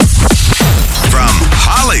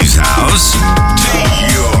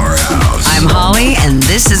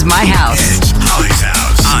my house. It's Holly's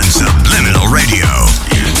house on Subliminal Radio.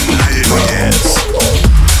 United we dance.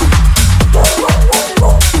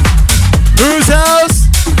 Whose house?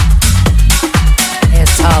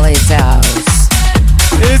 It's Holly's house.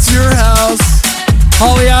 It's your house.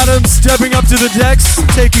 Holly Adams stepping up to the decks,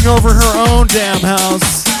 taking over her own damn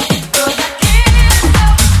house.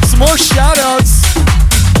 Some more shout outs.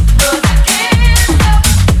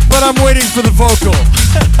 But I'm waiting for the vocal.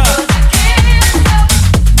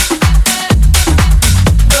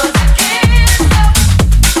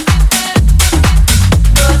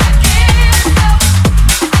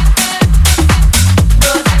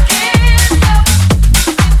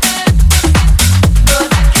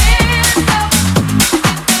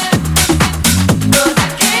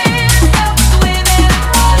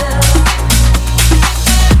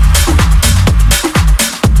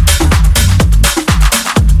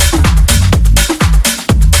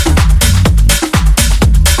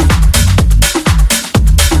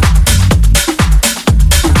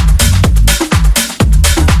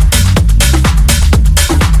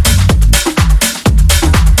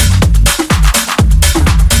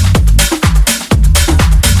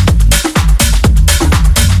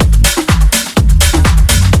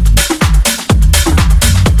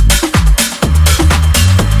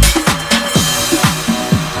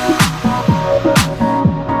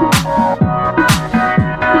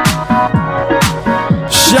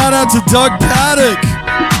 To Doug Paddock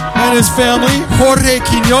and his family, Jorge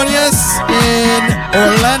Quinones in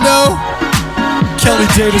Orlando, Kelly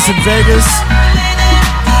Davis in Vegas.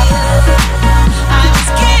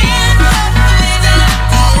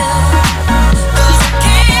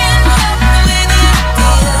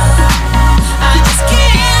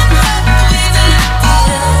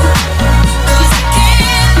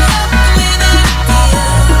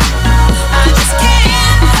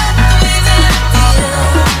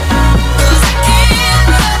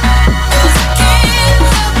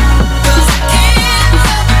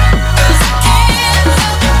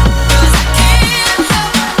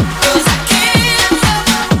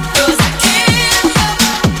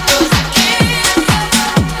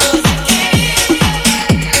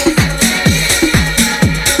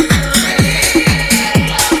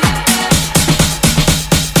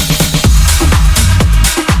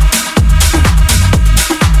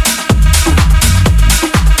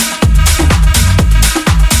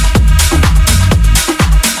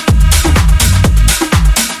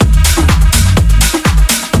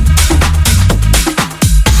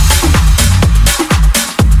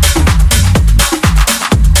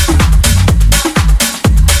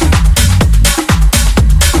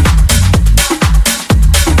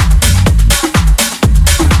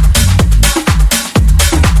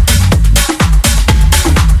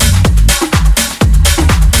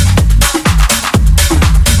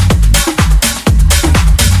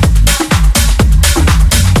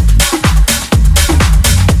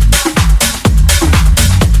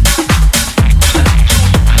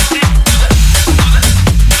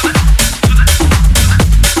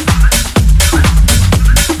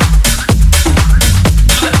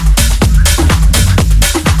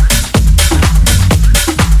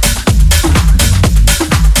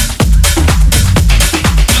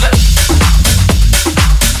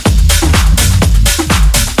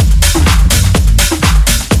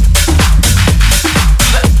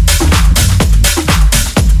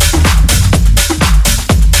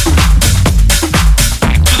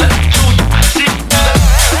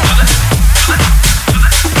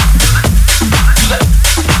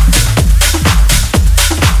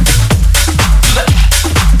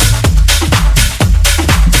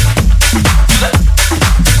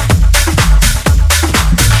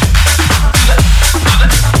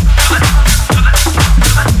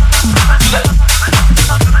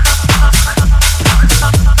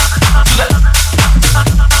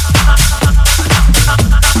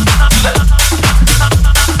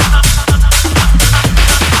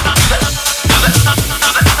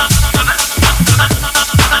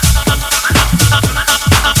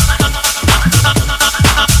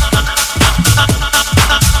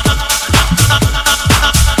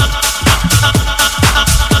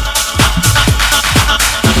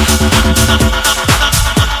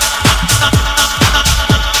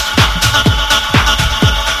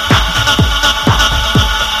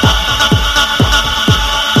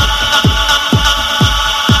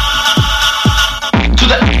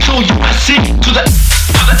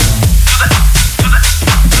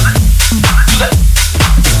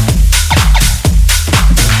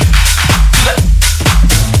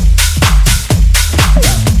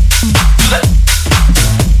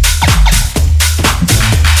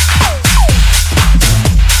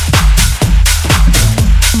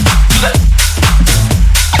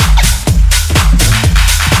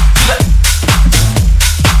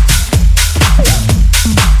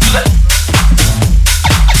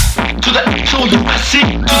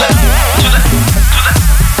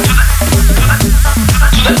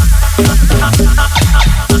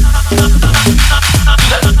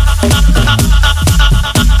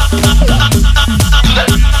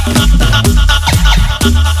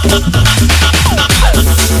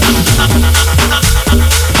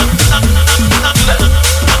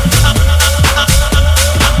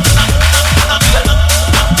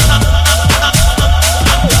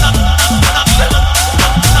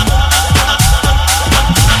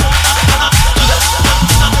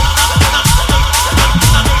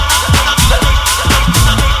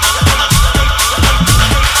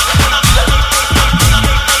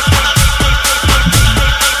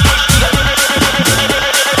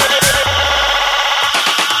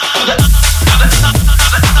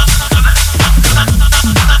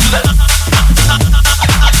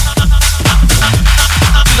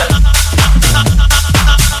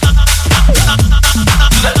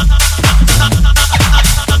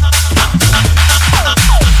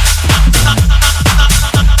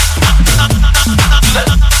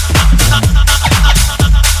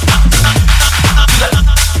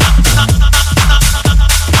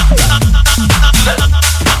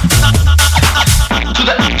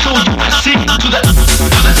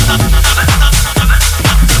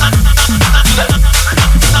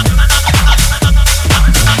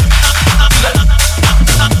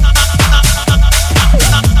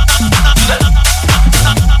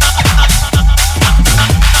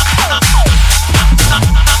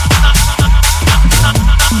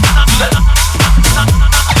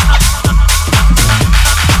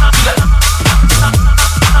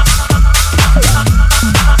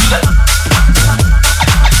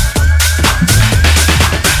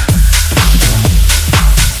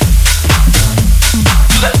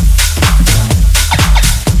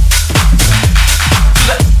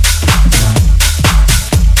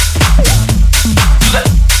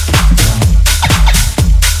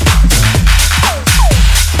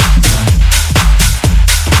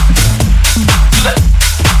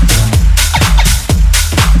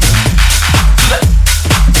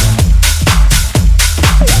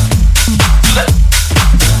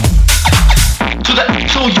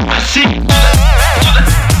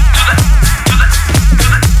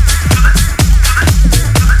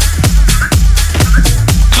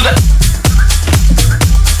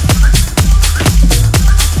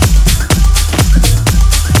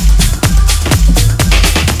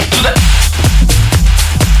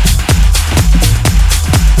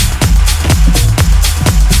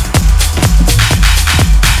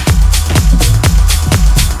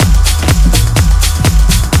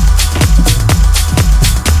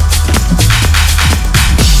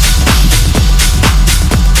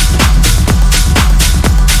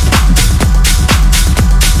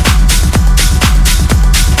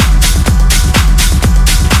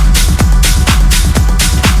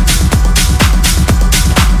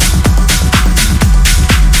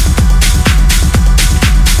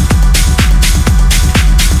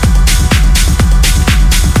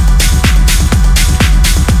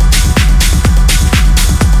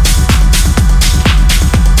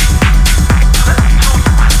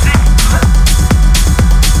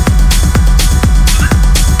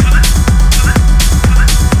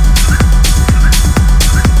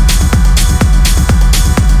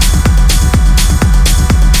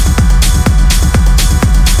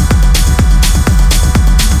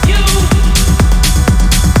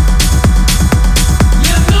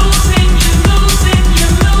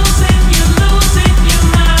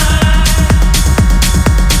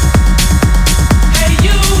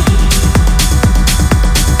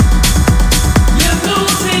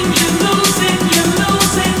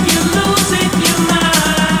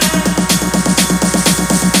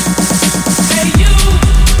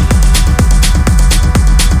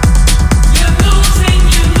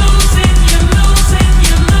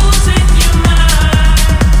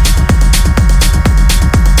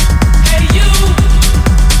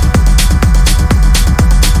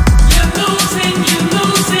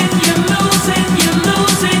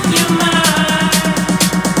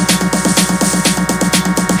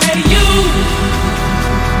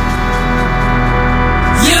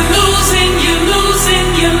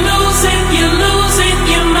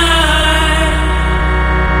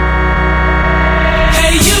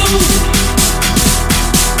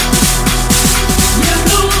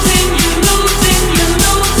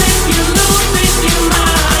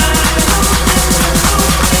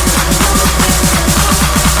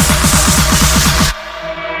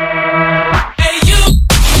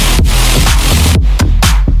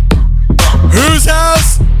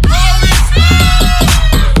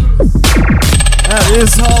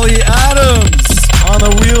 is Holly Adams the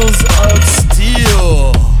wheels of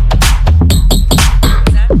steel.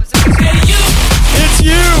 It's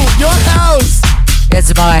you, your house. It's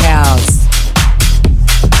my house.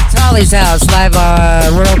 Holly's house, live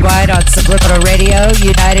worldwide on Subliminal Radio.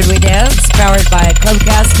 United We Dance, powered by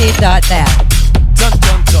Comcast.net. Dun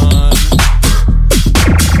dun dun.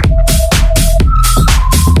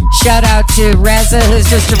 Shout out to Reza, who's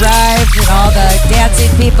just arrived, and all the dancing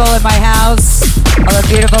people in my house. All the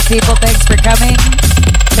beautiful people, thanks for coming.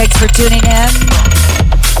 Thanks for tuning in.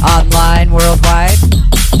 Online, worldwide.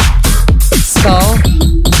 Skull.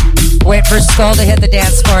 Wait for Skull to hit the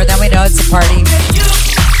dance floor, then we know it's a party.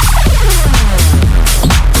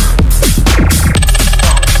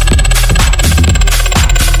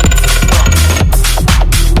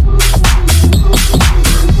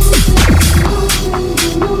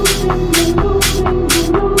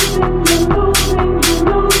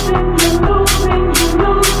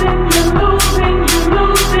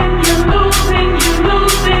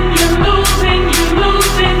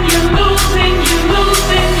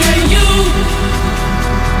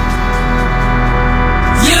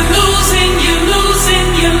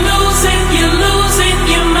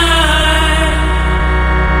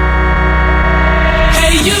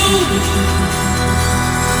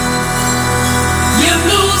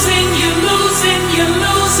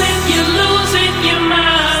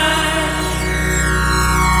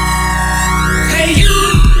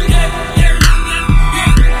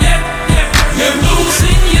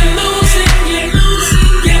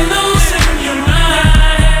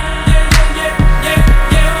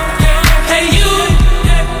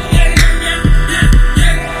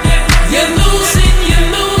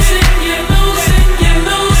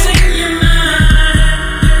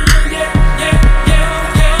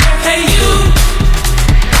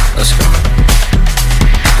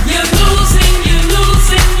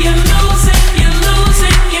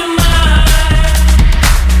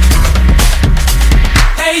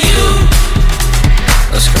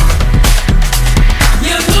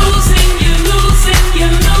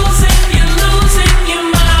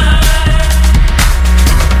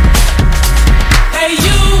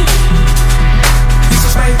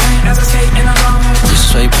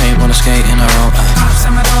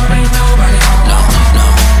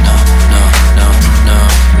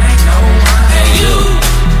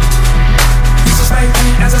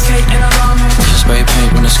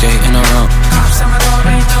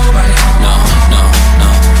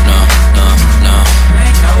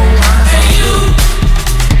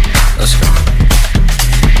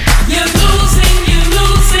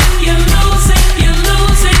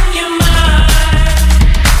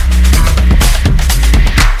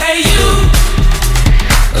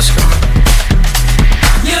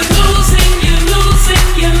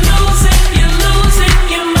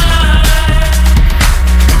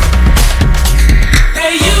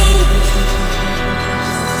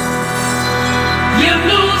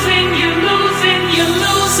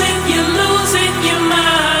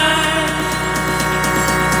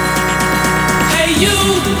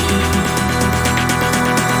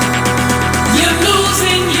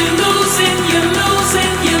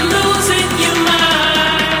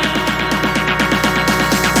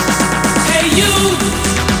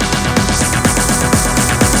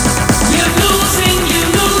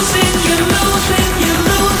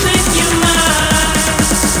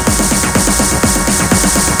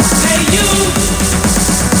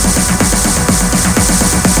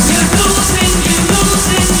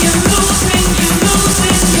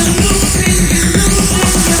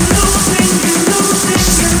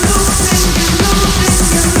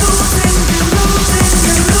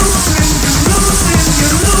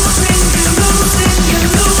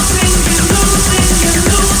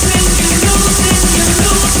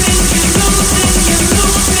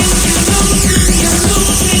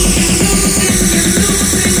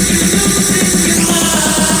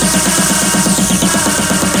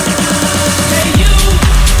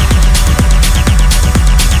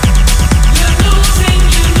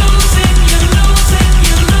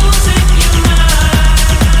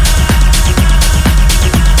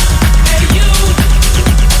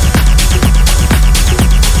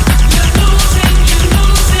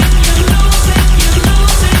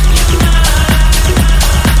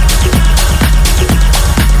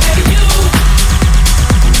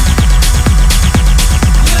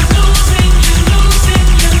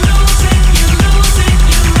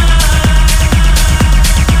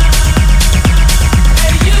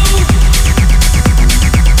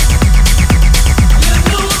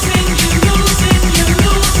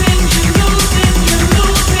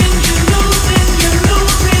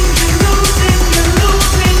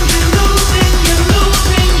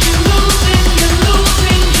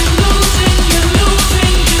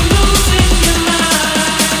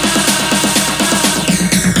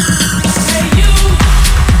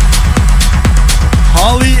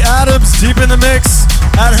 Adams deep in the mix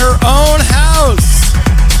at her own house.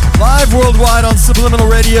 Live worldwide on Subliminal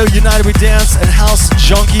Radio, United We Dance and House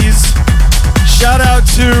Junkies. Shout out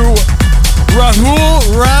to Rahul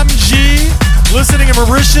Ramji, listening in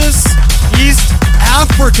Mauritius, East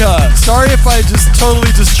Africa. Sorry if I just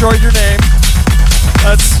totally destroyed your name.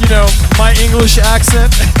 That's, my English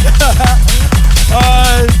accent.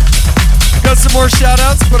 Got some more shout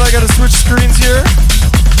outs, but I gotta switch screens here.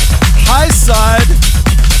 High Side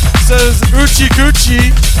says Uchi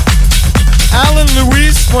Gucci. Alan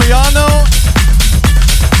Luis Moyano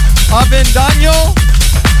Avendaño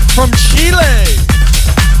from Chile.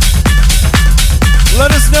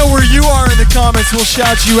 Let us know where you are in the comments. We'll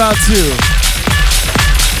shout you out too.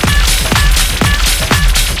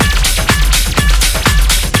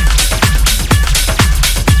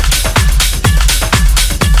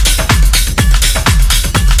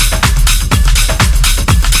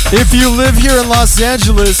 If you live here in Los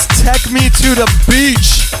Angeles, Tech Me to the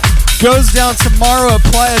Beach goes down tomorrow at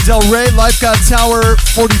Playa del Rey, Lifeguard Tower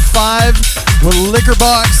 45 with Liquor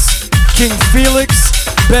Box, King Felix,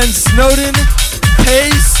 Ben Snowden,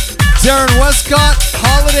 Pace, Darren Westcott,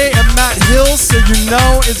 Holiday, and Matt Hill, so you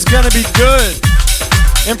know it's gonna be good.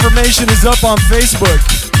 Information is up on Facebook.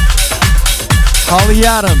 Holly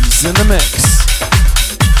Adams in the mix.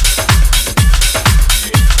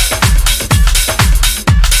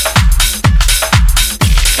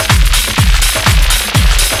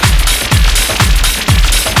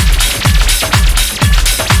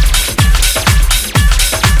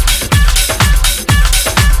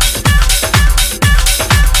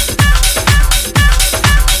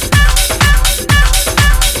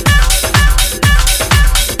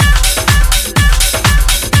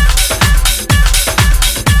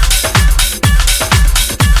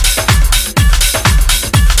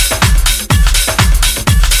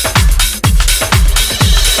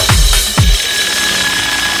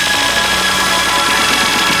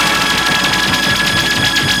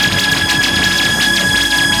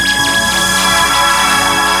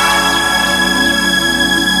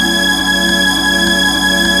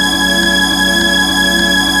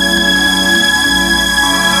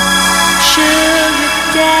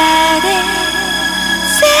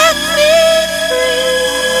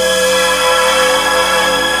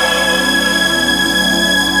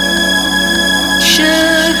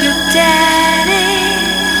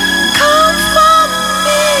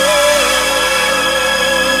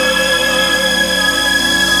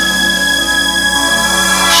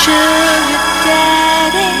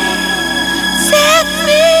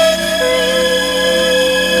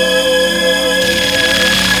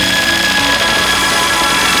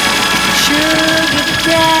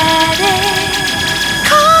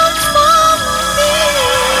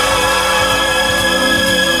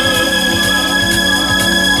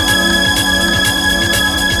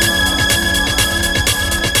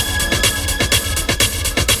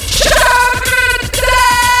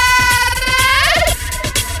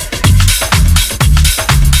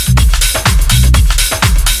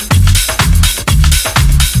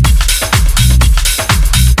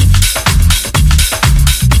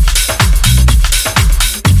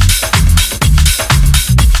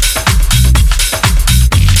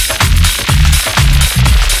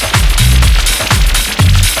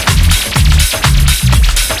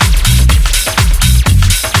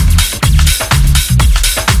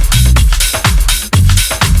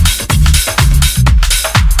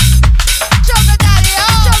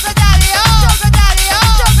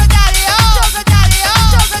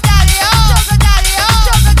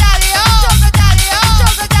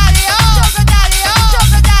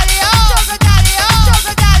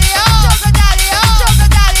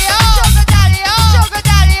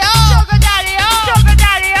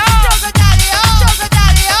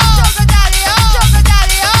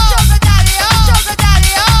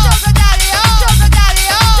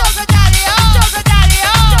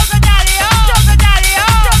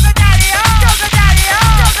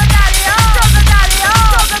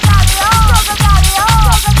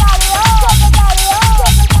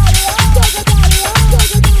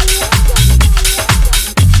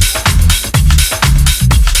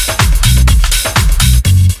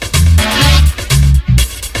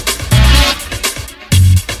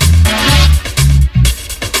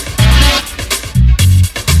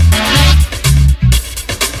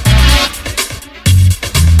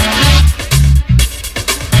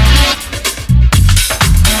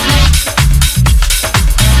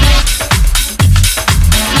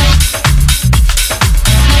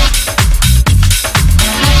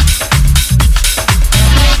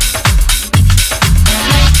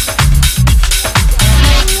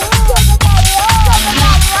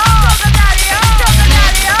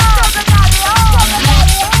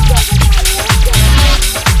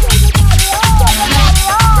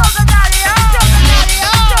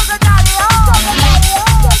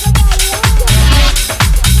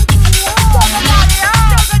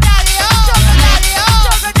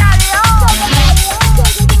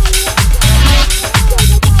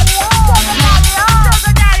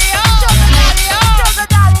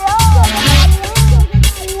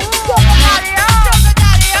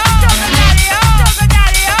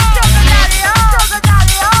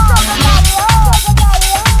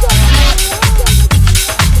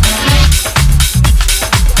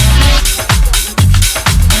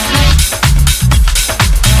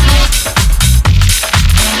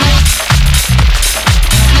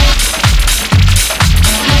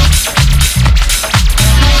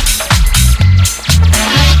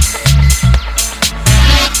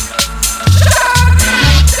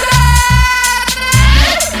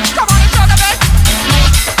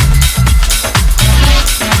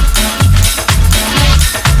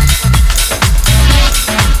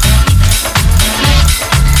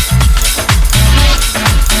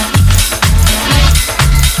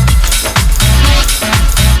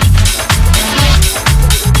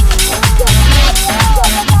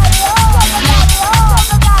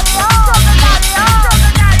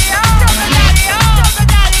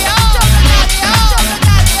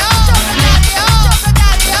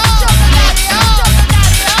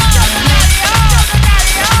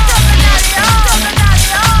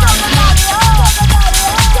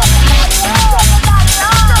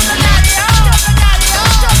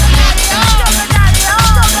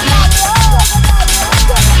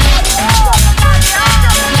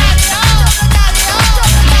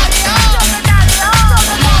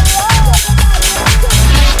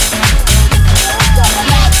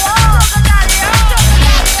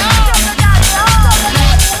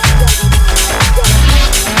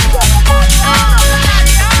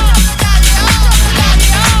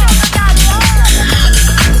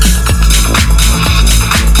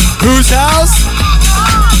 Whose house?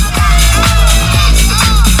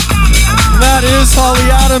 That is Holly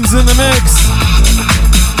Adams in the mix.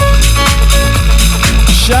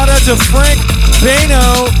 Shout out to Frank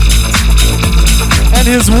Bano and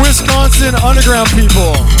his Wisconsin underground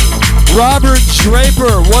people. Robert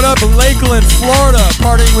Draper, what up, Lakeland, Florida,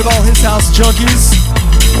 partying with all his house junkies.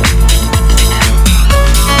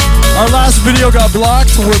 Our last video got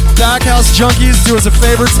blocked. We're back, house junkies. Do us a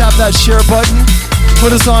favor, tap that share button.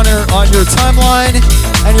 Put us on your timeline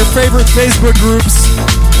and your favorite Facebook groups.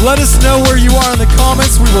 Let us know where you are in the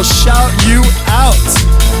comments. We will shout you out.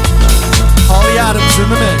 Holly Adams in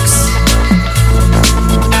the mix.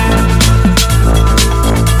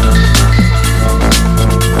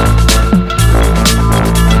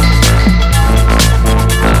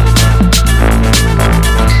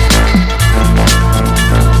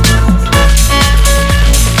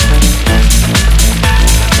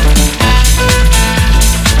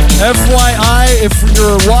 FYI, if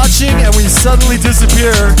you're watching and we suddenly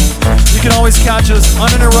disappear, you can always catch us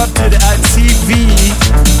uninterrupted at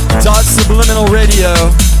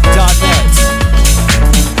tv.subliminalradio.net.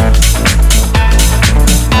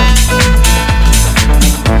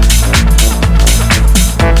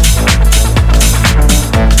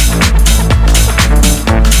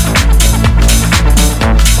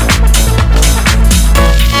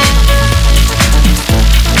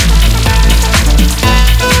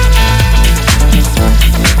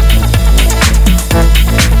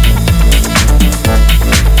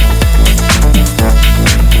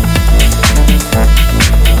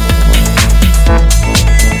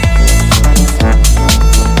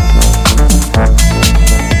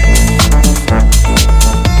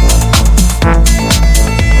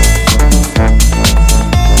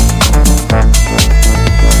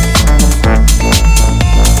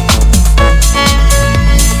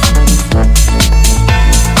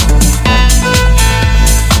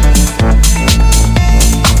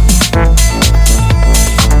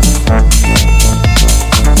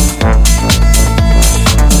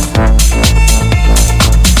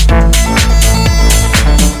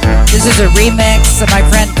 This is a remix of my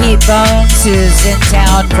friend Pete Bones, who's in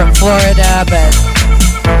town from Florida, but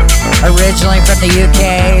originally from the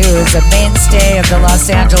UK, who is a mainstay of the Los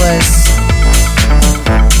Angeles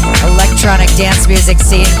electronic dance music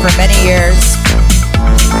scene for many years.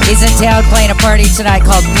 He's in town playing a party tonight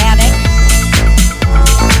called Panic.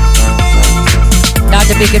 Not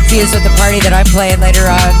to be confused with the party that I'm playing later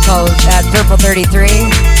on called at Purple 33.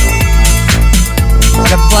 I'm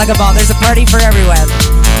gonna plug them all. There's a party for everyone.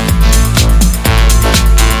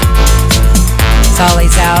 It's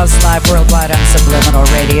Holly's House, live worldwide on Subliminal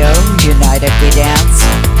Radio. United we dance.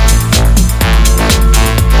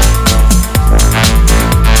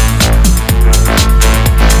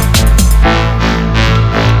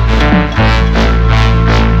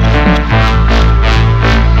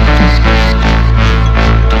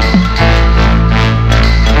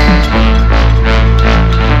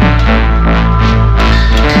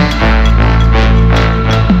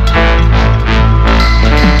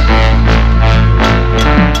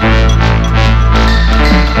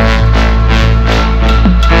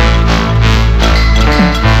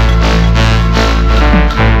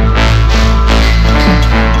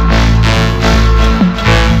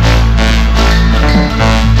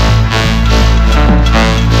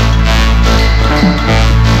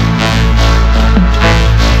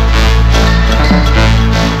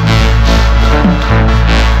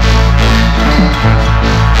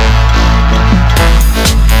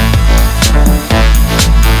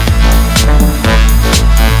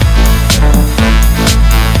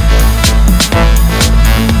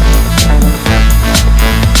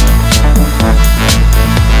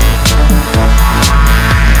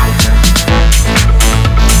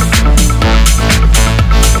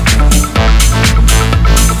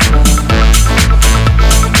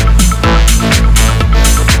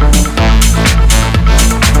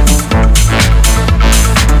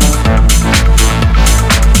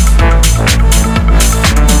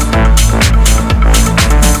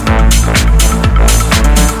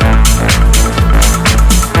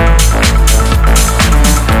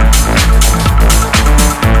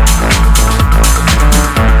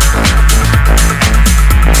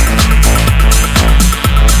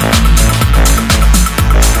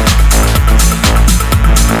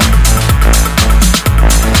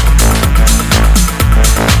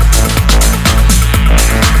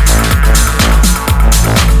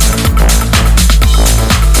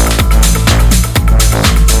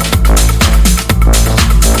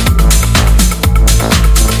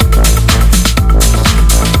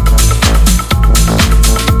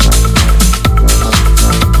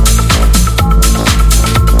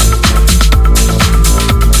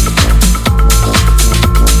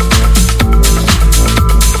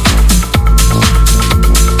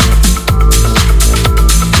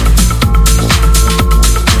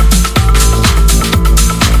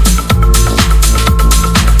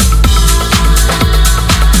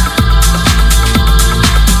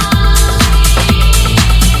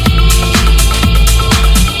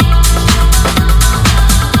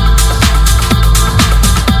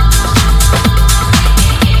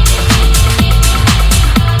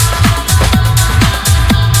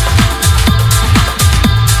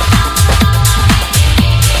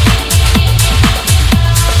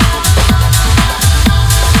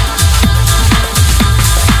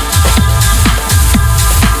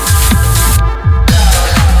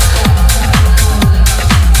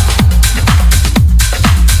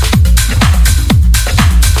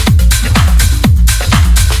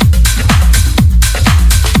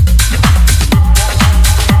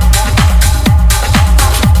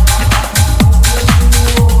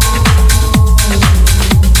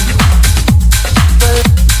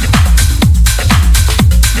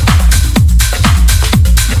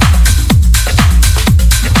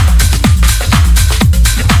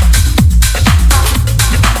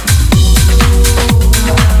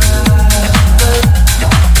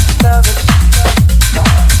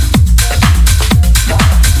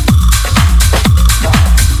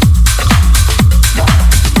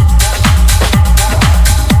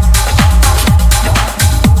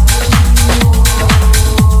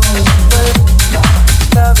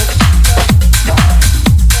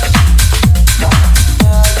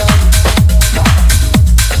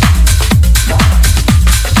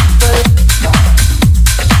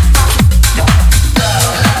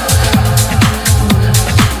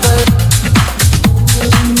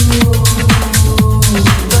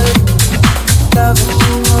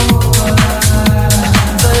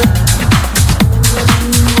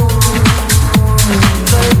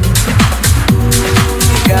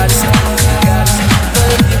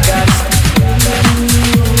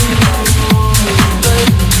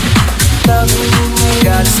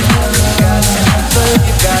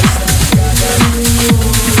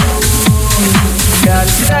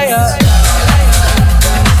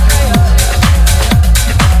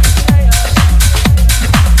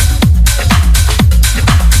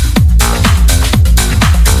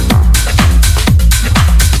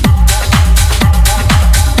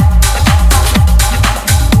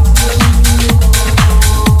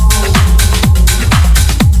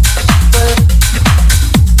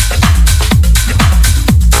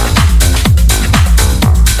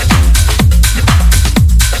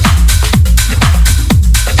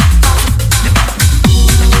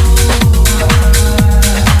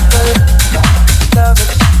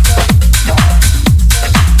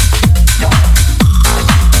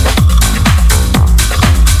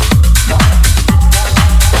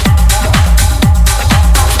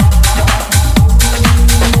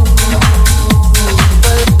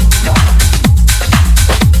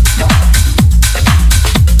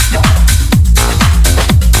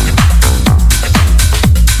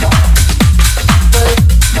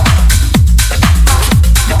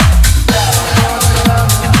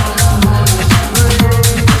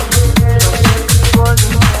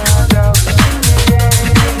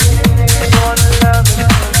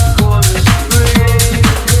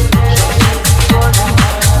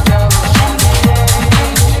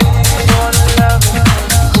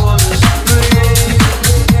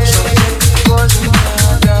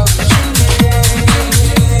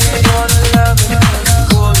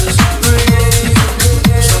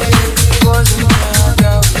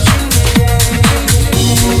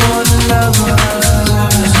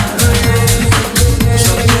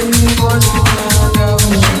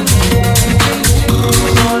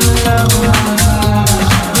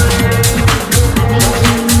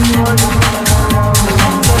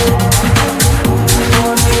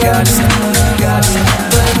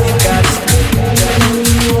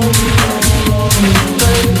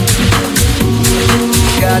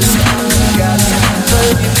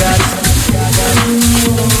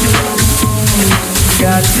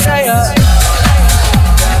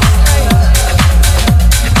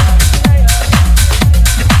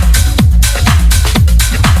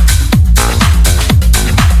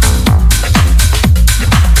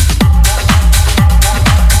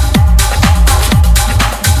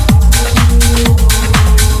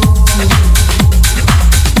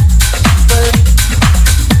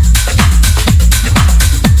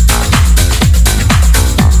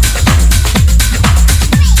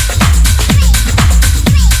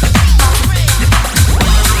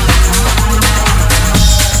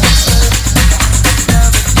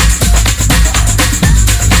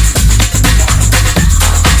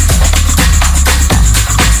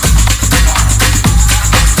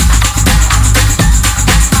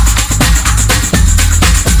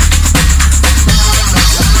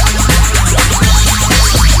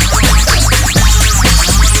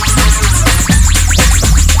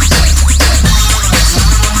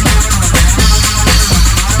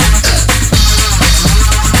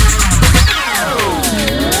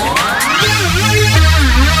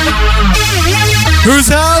 Whose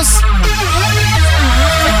house?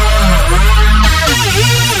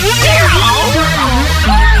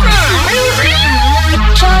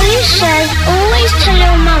 Charlie says always tell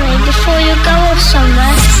your mummy before you go off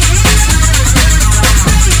somewhere.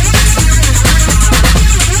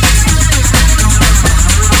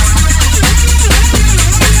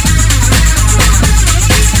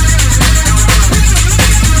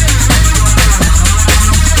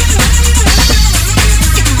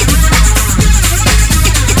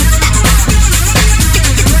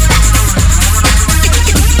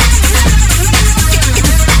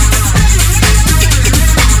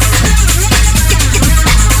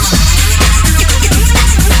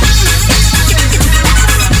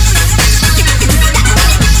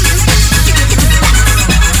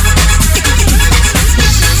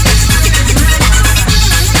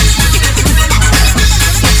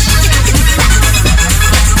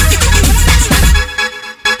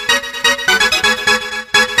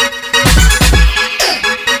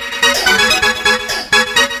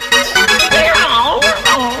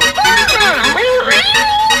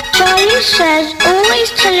 Says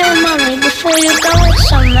always tell your mummy before you go off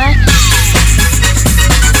somewhere.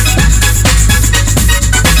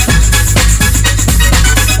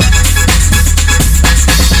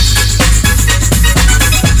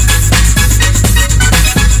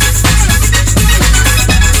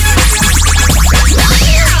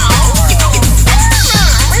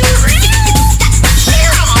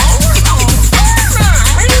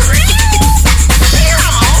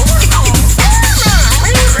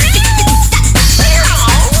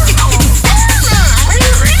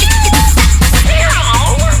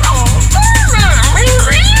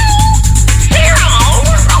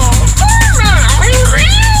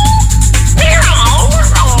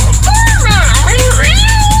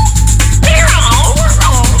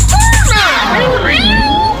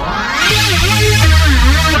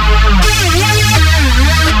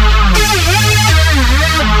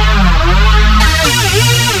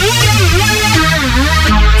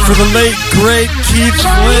 For the late, great Keith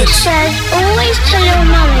Charlie Flint. says always tell your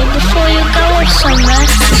mummy before you go off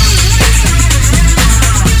somewhere.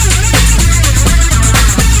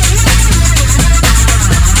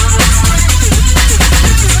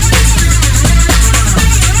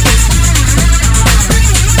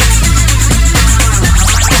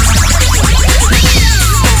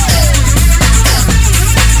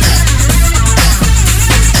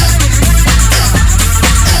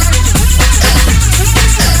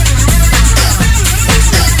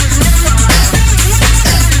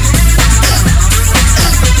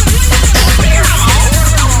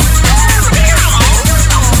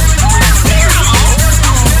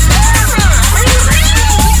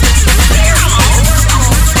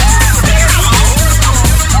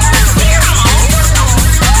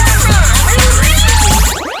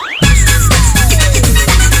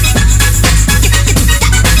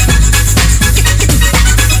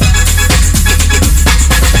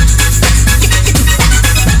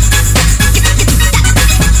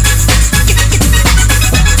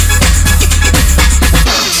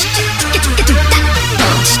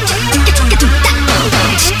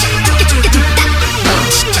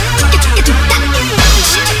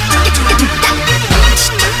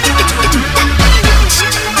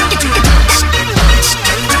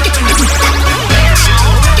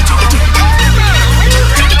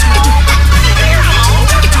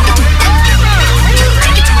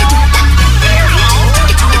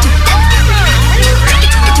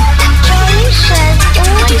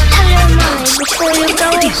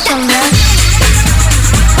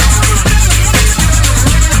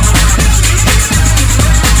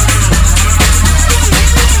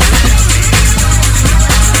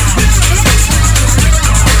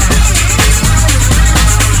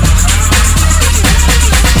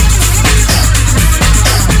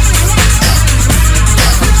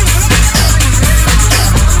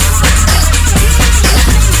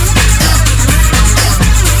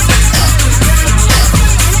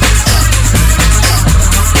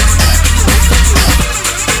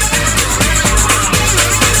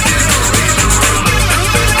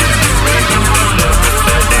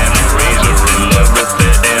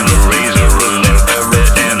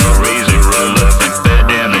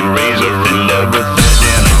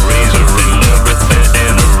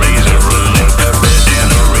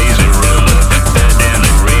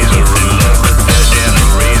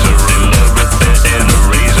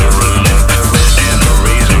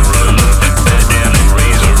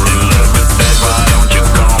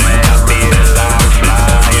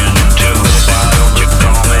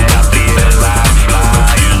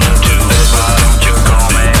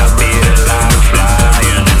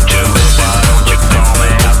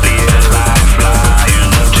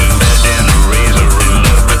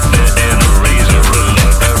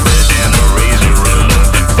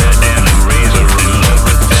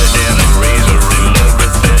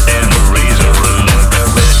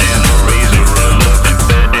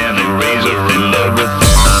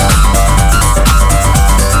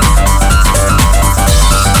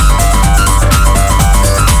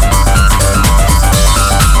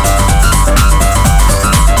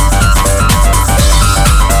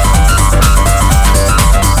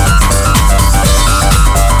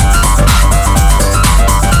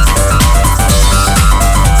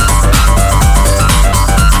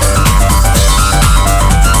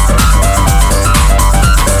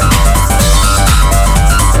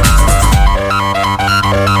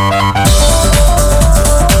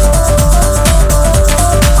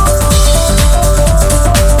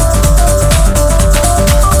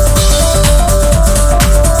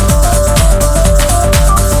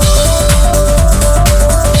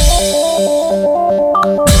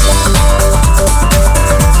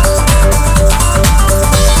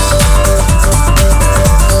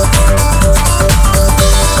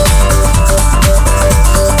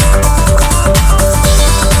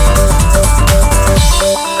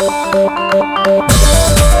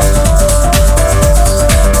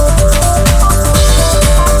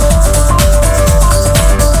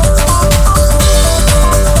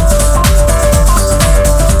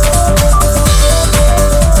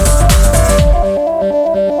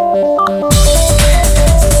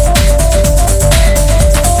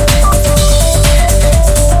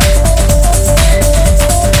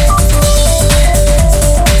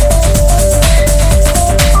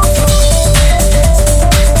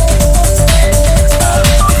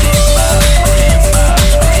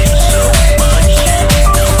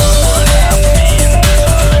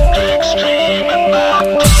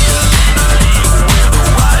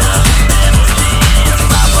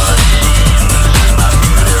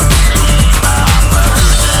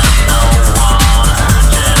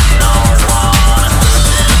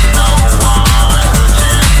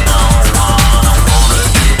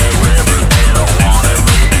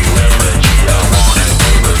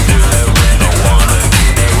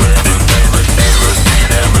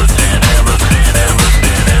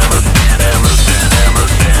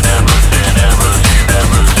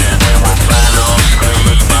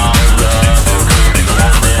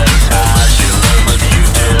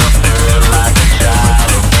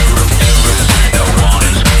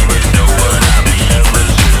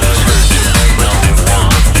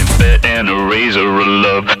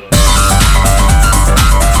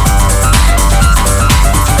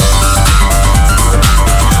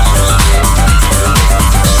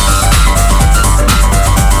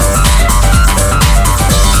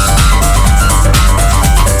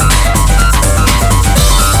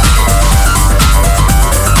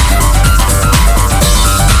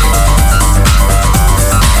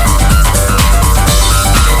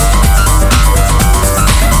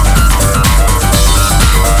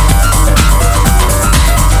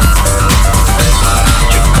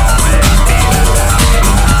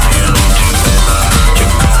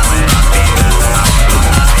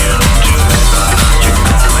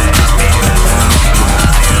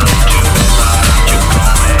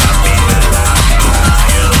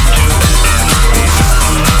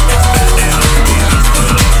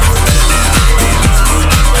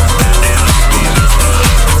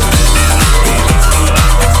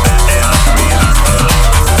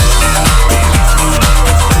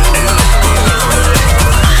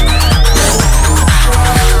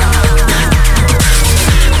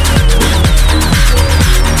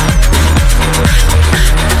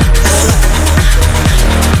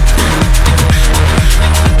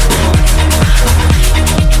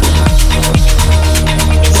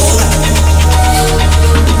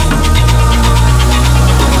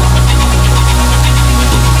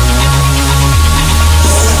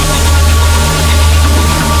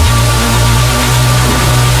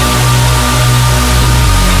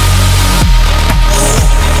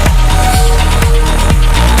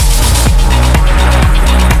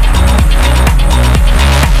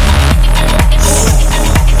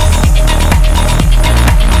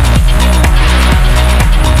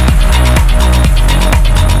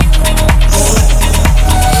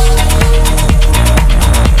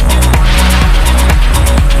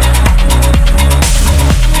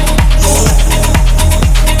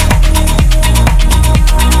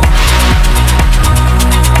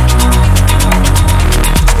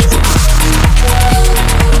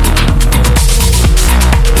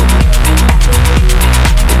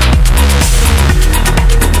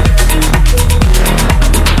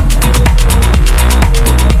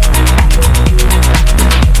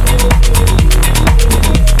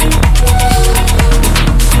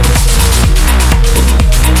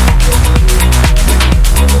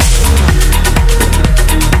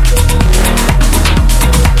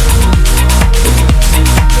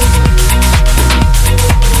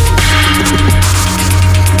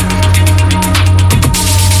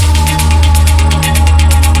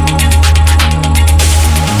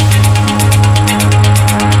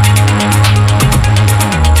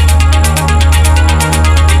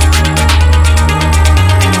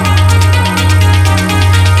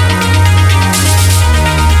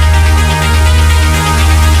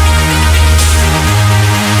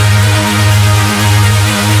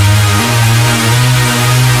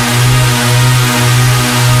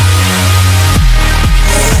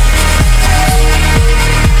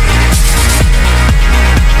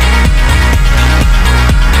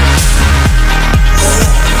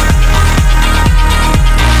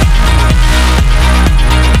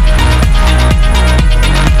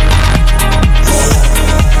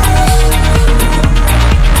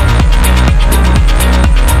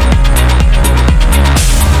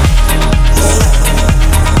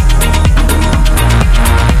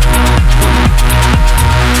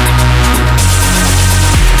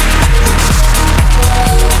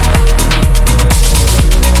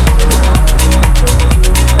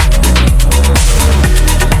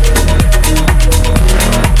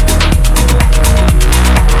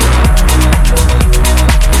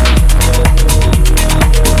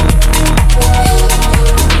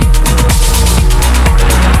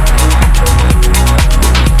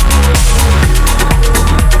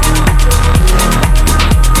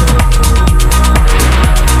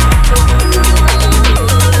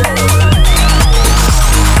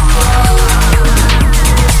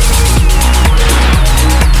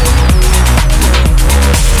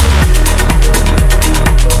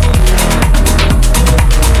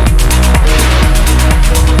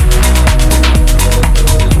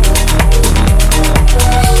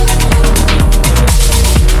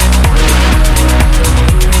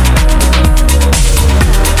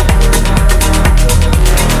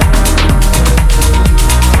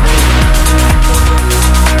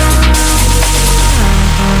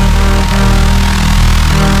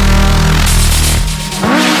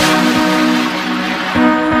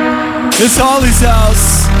 It's Holly's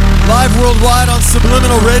house, live worldwide on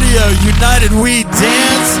Subliminal Radio. United we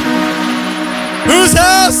dance. Whose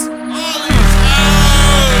house? Holly's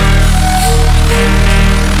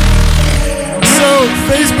house. So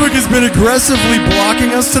Facebook has been aggressively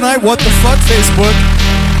blocking us tonight. What the fuck, Facebook?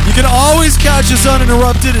 You can always catch us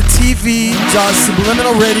uninterrupted at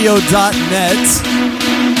tv.subliminalradio.net.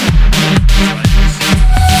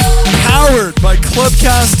 Powered by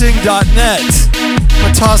clubcasting.net. I'm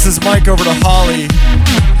gonna toss this mic over to Holly.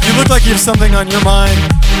 You look like you have something on your mind.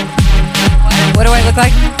 What do I look like?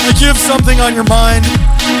 Like you have something on your mind.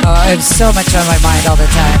 Oh, I have so much on my mind all the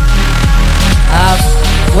time.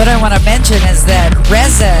 What I want to mention is that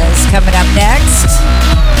Reza is coming up next.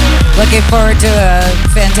 Looking forward to a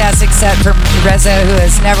fantastic set from Reza, who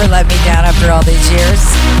has never let me down after all these years.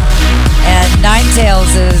 And Nine Tails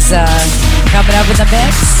is coming up in the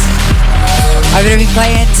mix. I'm going to be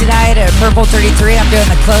playing tonight at Purple 33. I'm doing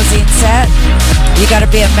the closing set. You got to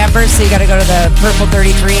be a member, so you got to go to the Purple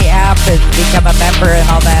 33 app and become a member and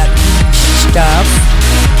all that stuff.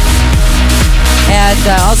 And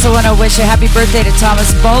also want to wish a happy birthday to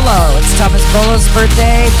Thomas Bolo. It's Thomas Bolo's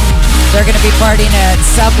birthday. They're going to be partying at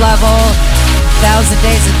Sublevel, 1,000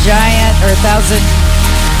 Days of Giant, or 1,000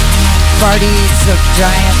 Parties of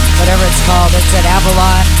Giant, whatever it's called. It's at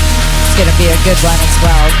Avalon. It's going to be a good one as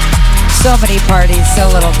well. So many parties, so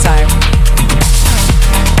little time.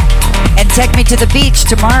 And Take Me to the Beach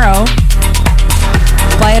tomorrow.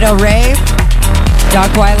 Playa del Rey,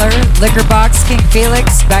 Doc Weiler, Liquor Box, King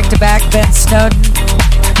Felix, back-to-back, Ben Snowden,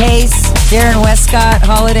 Case, Darren Westcott,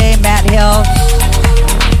 Holiday, Matt Hill.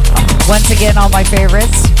 Once again, all my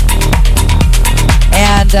favorites.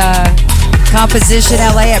 And Composition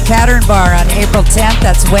LA at Pattern Bar on April 10th.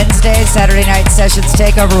 That's Wednesday. Saturday Night Sessions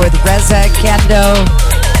Takeover with Reza, Kendo,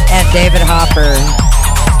 and David Hopper.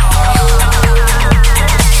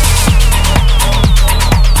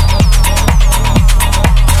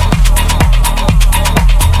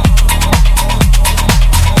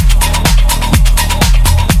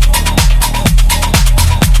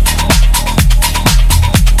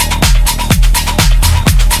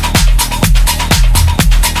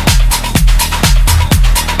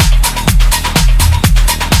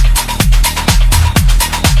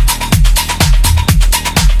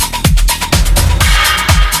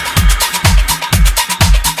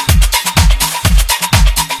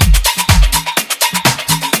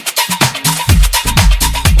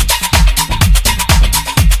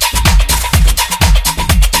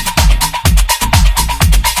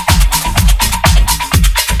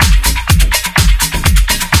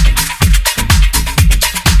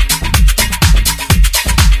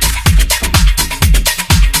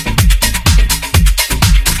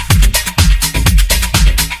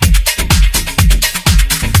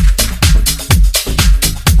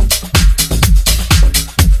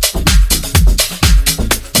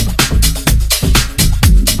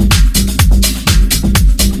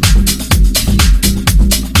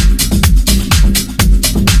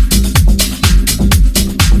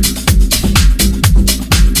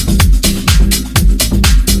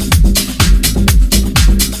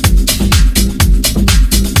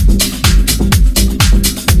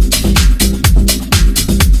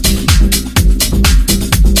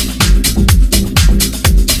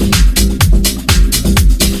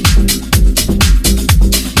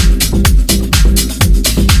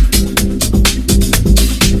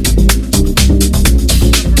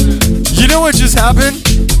 Happened?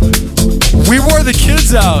 We wore the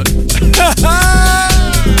kids out.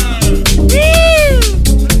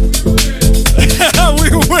 We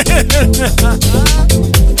win.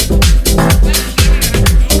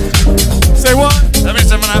 Say what? That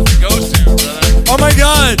means I'm gonna have to go soon, brother. Oh my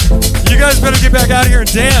God! You guys better get back out of here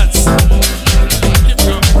and dance. Keep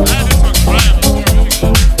going. I had to talk to Brian before.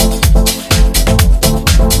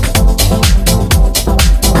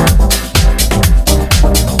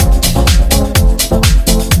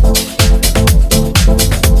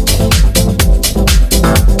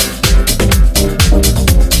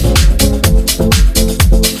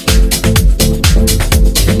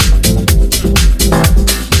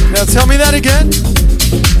 Tell me that again.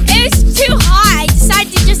 It was too hot. I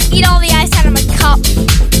decided to just eat all the ice out of my cup.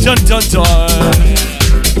 Dun dun dun.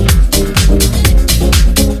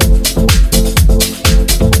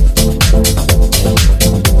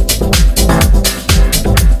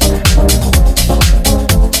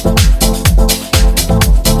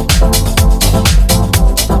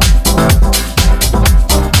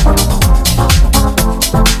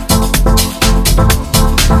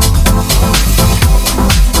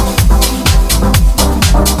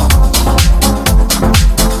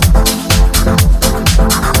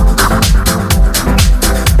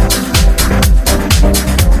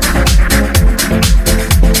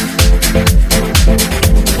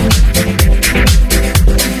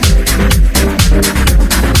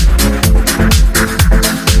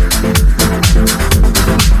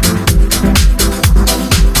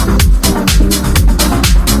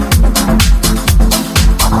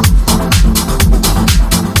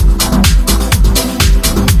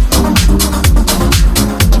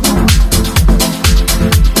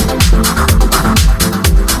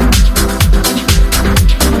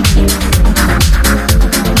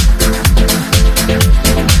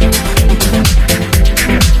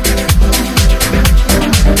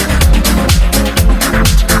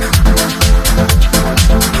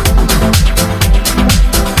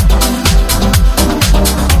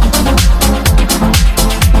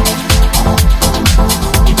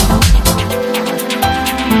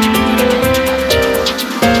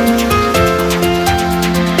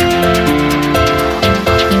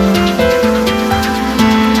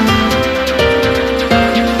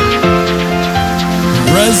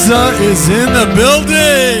 is in the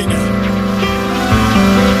building.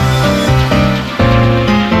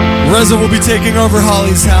 Reza will be taking over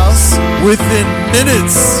Holly's house within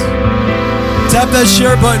minutes. Tap that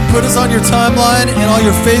share button, put us on your timeline and all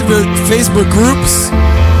your favorite Facebook groups.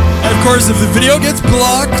 And of course, if the video gets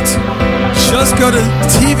blocked, just go to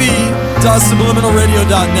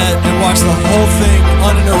tv.subliminalradio.net and watch the whole thing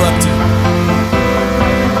uninterrupted.